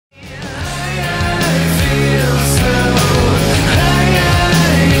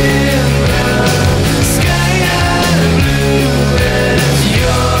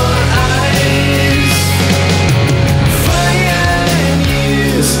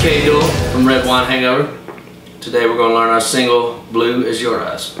is Cade Doyle from Red Wine Hangover. Today we're going to learn our single, Blue As Your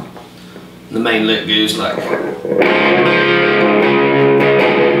Eyes. The main lick goes like...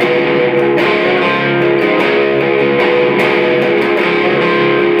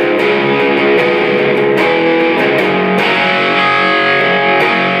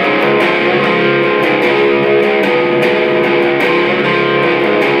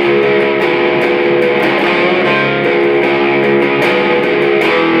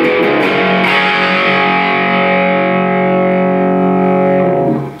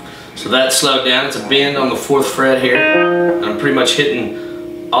 So that's slowed down. It's a bend on the 4th fret here. And I'm pretty much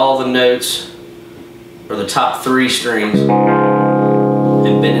hitting all the notes, or the top 3 strings,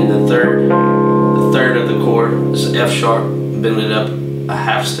 and bending the third of the chord. This is F sharp, bending it up a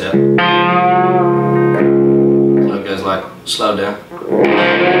half step. So it goes like, slow down.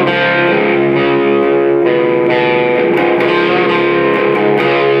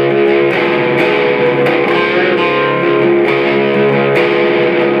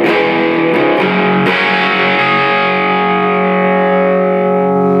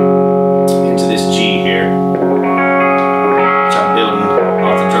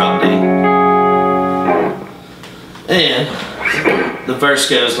 And the verse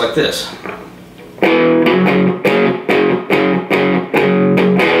goes like this.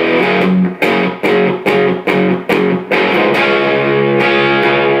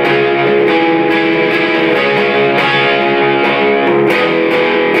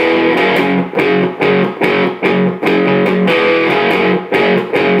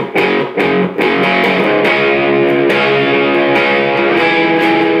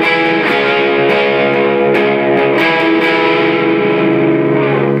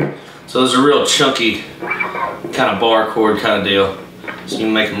 So those are real chunky kind of bar chord kind of deal. So you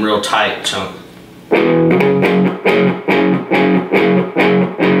can make them real tight chunk. Into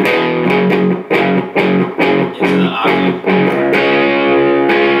the octave.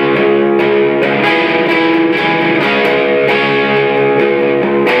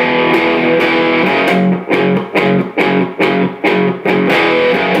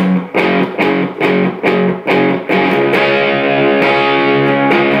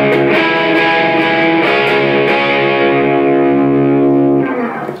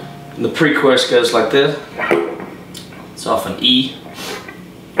 The pre-chorus goes like this. It's off an E.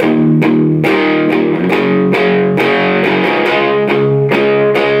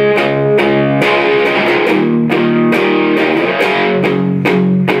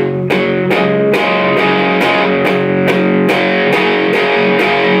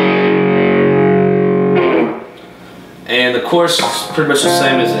 And the chorus is pretty much the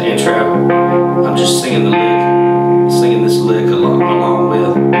same as the intro. I'm just singing the lick, singing this lick along with.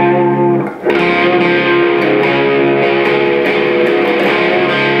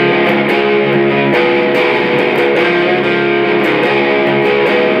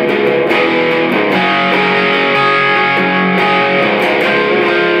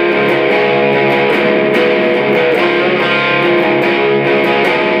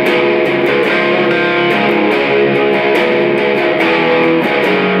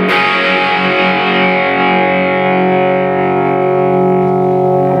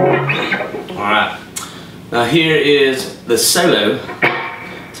 Now here is the solo.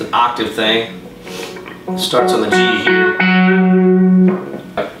 It's an octave thing. It starts on the G here.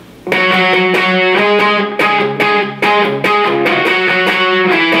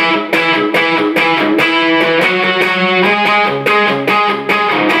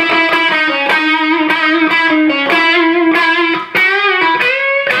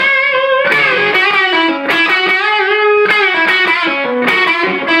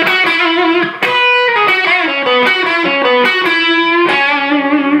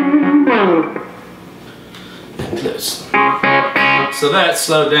 So that's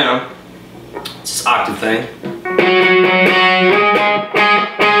slowed down. It's this octave thing.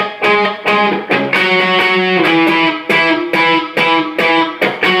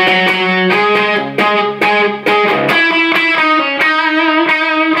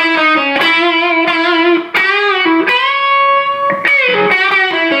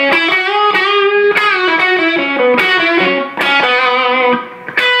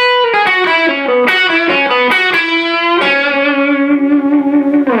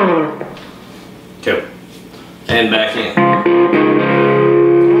 Cool. And back in.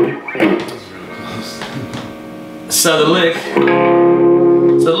 So the lick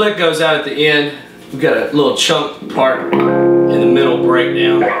goes out at the end. We've got a little chunk part in the middle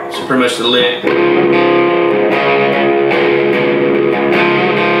breakdown. So pretty much the lick.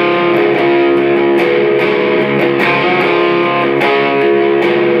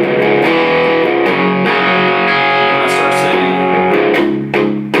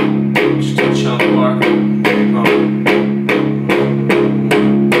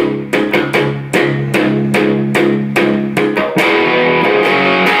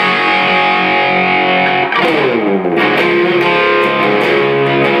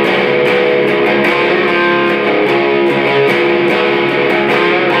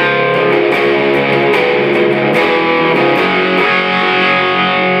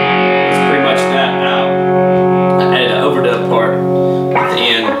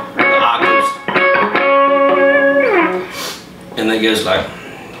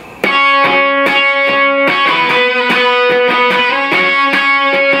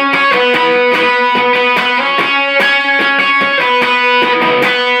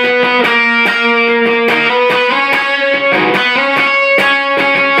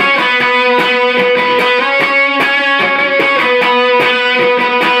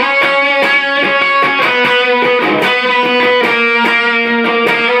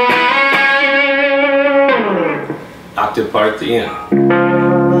 octave part at the end.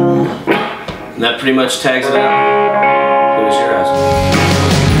 And that pretty much tags it out. Close your eyes.